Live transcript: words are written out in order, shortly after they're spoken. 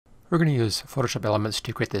We're going to use Photoshop Elements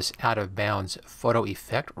to create this out of bounds photo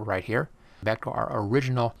effect right here. Back to our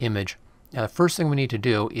original image. Now the first thing we need to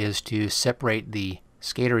do is to separate the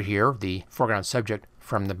skater here, the foreground subject,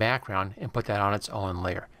 from the background and put that on its own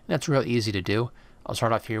layer. And that's real easy to do. I'll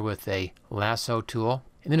start off here with a lasso tool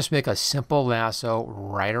and then just make a simple lasso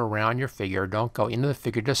right around your figure. Don't go into the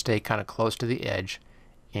figure, just stay kind of close to the edge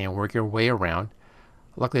and work your way around.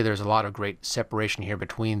 Luckily there's a lot of great separation here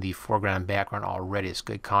between the foreground and background already. It's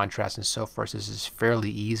good contrast and so forth. This is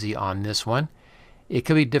fairly easy on this one. It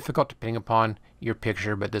could be difficult depending upon your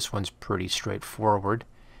picture, but this one's pretty straightforward.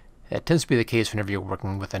 That tends to be the case whenever you're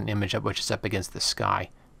working with an image which is up against the sky.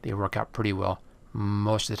 They work out pretty well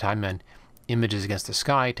most of the time, and images against the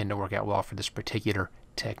sky tend to work out well for this particular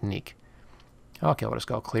technique. Okay, we'll just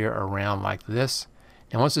go clear around like this.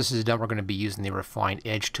 Now once this is done, we're going to be using the Refine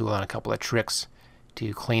Edge tool and a couple of tricks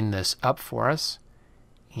to clean this up for us.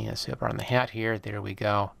 And so up on the hat here, there we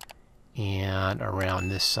go. And around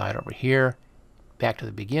this side over here, back to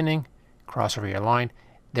the beginning, cross over your line.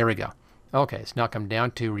 There we go. Okay, so now come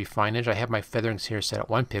down to Refine Edge. I have my featherings here set at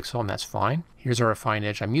 1 pixel, and that's fine. Here's our Refine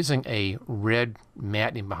Edge. I'm using a red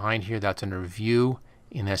matting behind here. That's under View,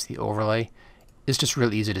 and that's the overlay. It's just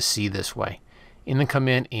really easy to see this way. And then come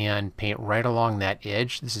in and paint right along that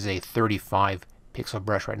edge. This is a 35 pixel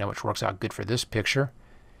brush right now, which works out good for this picture.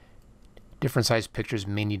 Different size pictures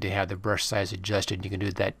may need to have the brush size adjusted. You can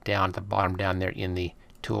do that down at the bottom down there in the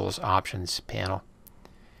Tools Options panel.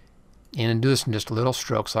 And do this in just little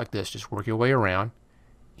strokes like this. Just work your way around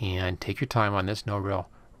and take your time on this. No real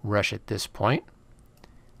rush at this point.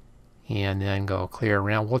 And then go clear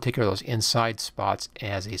around. We'll take care of those inside spots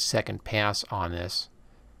as a second pass on this.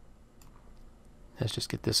 Let's just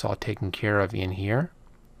get this all taken care of in here.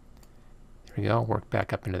 There we go. Work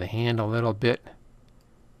back up into the hand a little bit.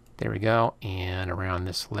 There we go. And around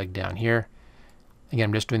this leg down here. Again,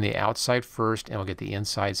 I'm just doing the outside first, and we'll get the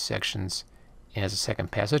inside sections as a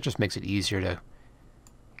second pass. It just makes it easier to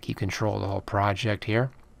keep control of the whole project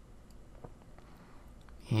here.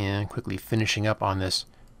 And quickly finishing up on this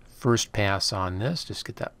first pass on this. Just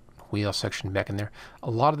get that wheel section back in there.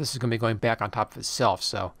 A lot of this is going to be going back on top of itself,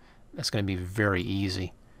 so that's going to be very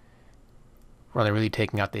easy. We're really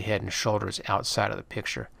taking out the head and shoulders outside of the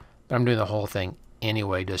picture. But I'm doing the whole thing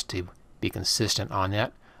anyway just to be consistent on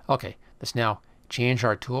that. Okay, let's now change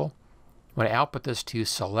our tool. I'm going to output this to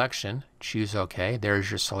selection. Choose OK. There's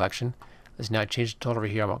your selection. Let's now change the tool over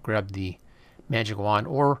here. I'm going to grab the magic wand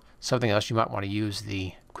or something else. You might want to use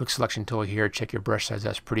the quick selection tool here. Check your brush size.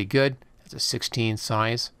 That's pretty good. That's a 16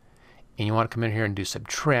 size. And you want to come in here and do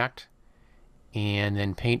subtract. And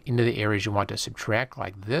then paint into the areas you want to subtract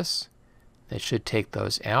like this. That should take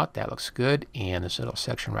those out. That looks good. And this little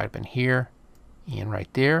section right up in here and right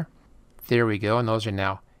there. There we go. And those are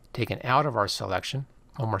now taken out of our selection.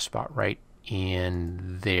 One more spot right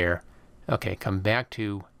in there. Okay, come back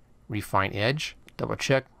to Refine Edge. Double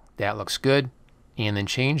check. That looks good. And then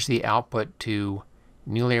change the output to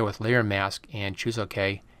New Layer with Layer Mask and choose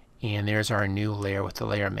OK. And there's our new layer with the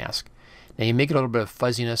layer mask. Now you make it a little bit of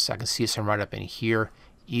fuzziness. I can see some right up in here.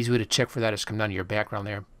 Easy way to check for that is come down to your background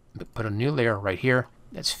layer. Put a new layer right here.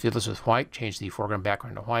 That's fill this with white. Change the foreground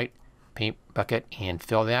background to white. Paint bucket and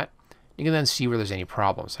fill that. You can then see where there's any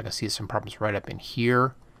problems. I can see some problems right up in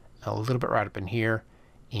here, a little bit right up in here,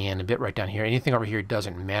 and a bit right down here. Anything over here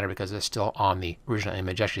doesn't matter because it's still on the original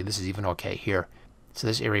image. Actually, this is even okay here. So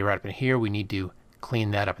this area right up in here, we need to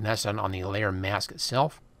clean that up, and that's done on the layer mask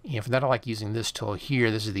itself. And for that, I like using this tool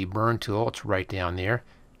here. This is the burn tool. It's right down there.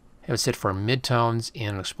 Have it set for midtones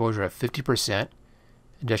and an exposure of 50%.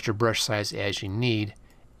 Adjust your brush size as you need,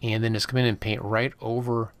 and then just come in and paint right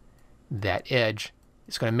over that edge.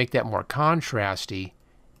 It's going to make that more contrasty,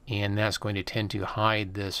 and that's going to tend to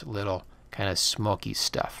hide this little kind of smoky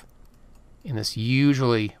stuff. And this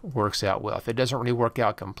usually works out well. If it doesn't really work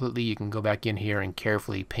out completely, you can go back in here and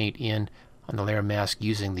carefully paint in on the layer mask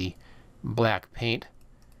using the black paint,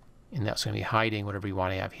 and that's going to be hiding whatever you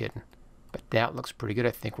want to have hidden. But that looks pretty good.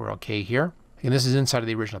 I think we're okay here. And this is inside of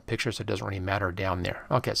the original picture, so it doesn't really matter down there.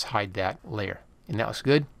 Okay, let's hide that layer. And that looks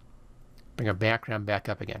good. Bring our background back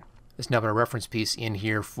up again. Let's now put a reference piece in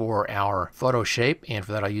here for our photo shape, and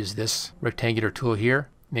for that I'll use this rectangular tool here.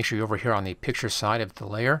 Make sure you're over here on the picture side of the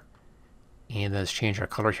layer, and then let's change our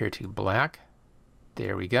color here to black.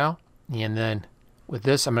 There we go. And then with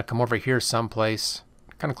this, I'm going to come over here someplace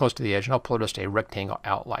kind of close to the edge, and I'll pull just a rectangle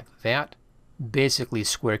out like that. Basically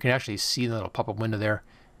square. You can actually see the little pop-up window there,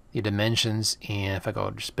 the dimensions, and if I go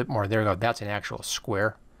just a bit more, there we go. That's an actual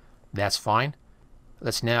square. That's fine.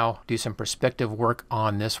 Let's now do some perspective work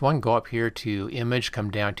on this one. Go up here to Image, come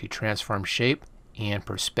down to Transform Shape and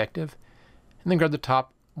Perspective, and then grab the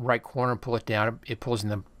top right corner and pull it down. It pulls in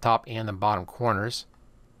the top and the bottom corners.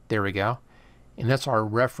 There we go. And that's our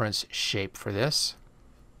reference shape for this.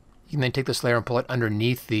 You can then take this layer and pull it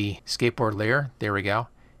underneath the skateboard layer. There we go.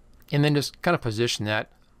 And then just kind of position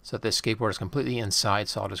that so that the skateboard is completely inside.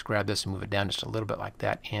 So I'll just grab this and move it down just a little bit like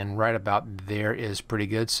that. And right about there is pretty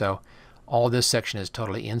good. So all this section is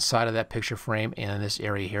totally inside of that picture frame, and this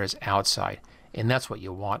area here is outside. And that's what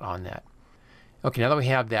you want on that. Okay, now that we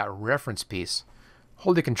have that reference piece,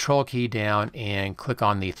 hold the Control key down and click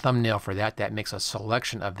on the thumbnail for that. That makes a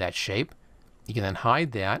selection of that shape. You can then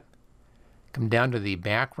hide that. Come down to the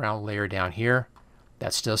background layer down here.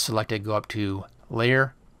 That's still selected. Go up to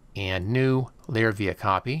Layer and New, Layer via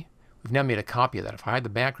Copy. We've now made a copy of that. If I hide the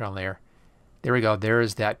background layer, there we go. There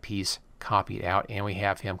is that piece copied out, and we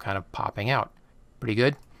have him kind of popping out. Pretty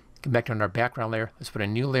good. Come back to our background layer. Let's put a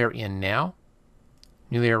new layer in now.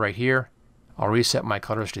 New layer right here. I'll reset my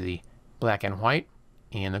colors to the black and white,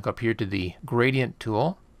 and then go up here to the gradient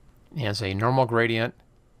tool and say normal gradient,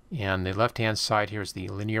 and the left hand side here is the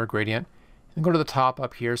linear gradient. And go to the top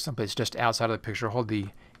up here, someplace just outside of the picture. Hold the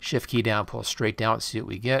Shift key down, pull straight down, see what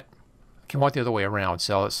we get. Okay, I want the other way around,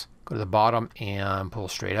 so let's go to the bottom and pull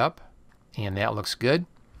straight up, and that looks good.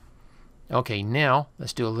 Okay, now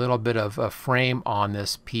let's do a little bit of a frame on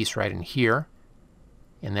this piece right in here,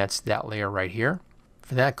 and that's that layer right here.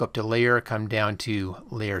 For that, go up to Layer, come down to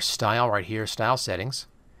Layer Style right here, Style Settings,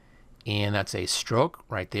 and that's a stroke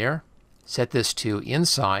right there. Set this to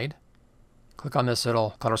inside. Click on this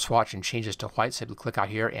little color swatch and change this to white. So click out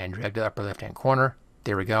here and drag to the upper left hand corner.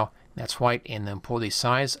 There we go. That's white, and then pull the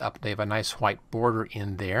size up. They have a nice white border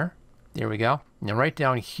in there. There we go. Now right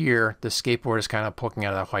down here, the skateboard is kind of poking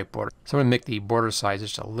out of that white border. So I'm going to make the border size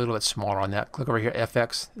just a little bit smaller on that. Click over here,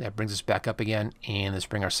 FX. That brings us back up again. And let's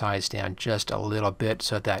bring our size down just a little bit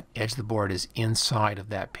so that edge of the board is inside of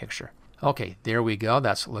that picture. Okay, there we go.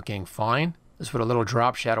 That's looking fine. Let's put a little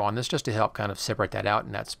drop shadow on this just to help kind of separate that out.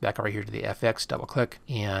 And that's back over here to the FX. Double click.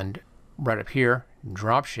 And right up here,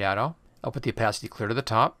 drop shadow. I'll put the opacity clear to the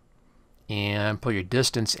top. And pull your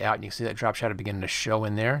distance out, and you can see that drop shadow beginning to show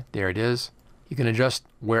in there. There it is. You can adjust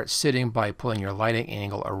where it's sitting by pulling your lighting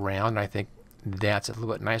angle around. I think that's a little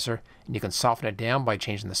bit nicer. And you can soften it down by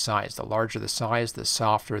changing the size. The larger the size, the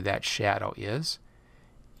softer that shadow is.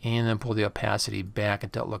 And then pull the opacity back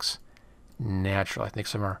until it looks natural. I think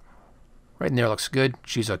somewhere right in there looks good.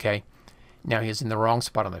 Choose OK. Now he's in the wrong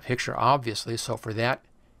spot on the picture, obviously. So for that,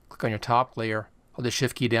 click on your top layer. Hold the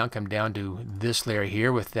Shift key down, come down to this layer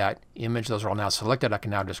here with that image. Those are all now selected. I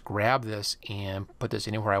can now just grab this and put this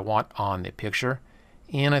anywhere I want on the picture.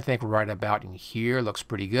 And I think right about in here looks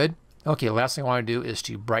pretty good. Okay, last thing I want to do is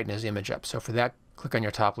to brighten his image up. So for that, click on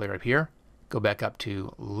your top layer up here. Go back up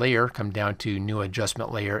to Layer, come down to New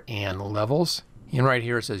Adjustment Layer and Levels. And right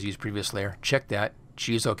here it says Use Previous Layer. Check that,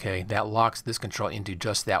 choose OK. That locks this control into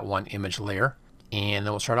just that one image layer. And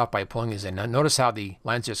then we'll start off by pulling these in. Now notice how the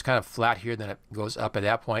line's just kind of flat here, then it goes up at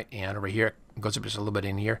that point, and over here it goes up just a little bit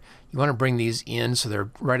in here. You want to bring these in so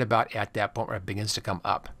they're right about at that point where it begins to come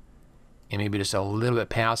up. And maybe just a little bit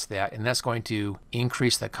past that, and that's going to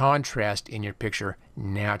increase the contrast in your picture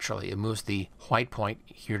naturally. It moves the white point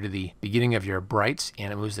here to the beginning of your brights,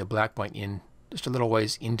 and it moves the black point in just a little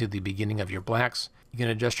ways into the beginning of your blacks. You can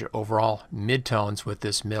adjust your overall midtones with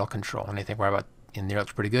this middle control, and I think right about in there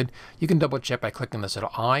looks pretty good. You can double check by clicking this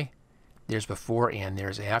little eye. There's before and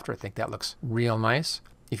there's after. I think that looks real nice.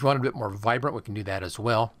 If you want a bit more vibrant, we can do that as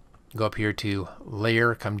well. Go up here to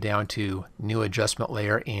Layer, come down to New Adjustment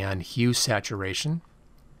Layer and Hue Saturation.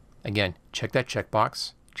 Again, check that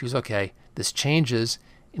checkbox, choose OK. This changes,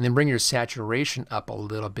 and then bring your saturation up a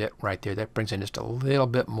little bit right there. That brings in just a little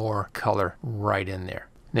bit more color right in there.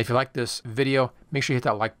 And if you like this video, make sure you hit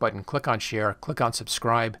that like button, click on share, click on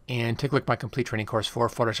subscribe, and take a look at my complete training course for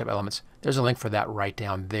Photoshop Elements. There's a link for that right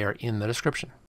down there in the description.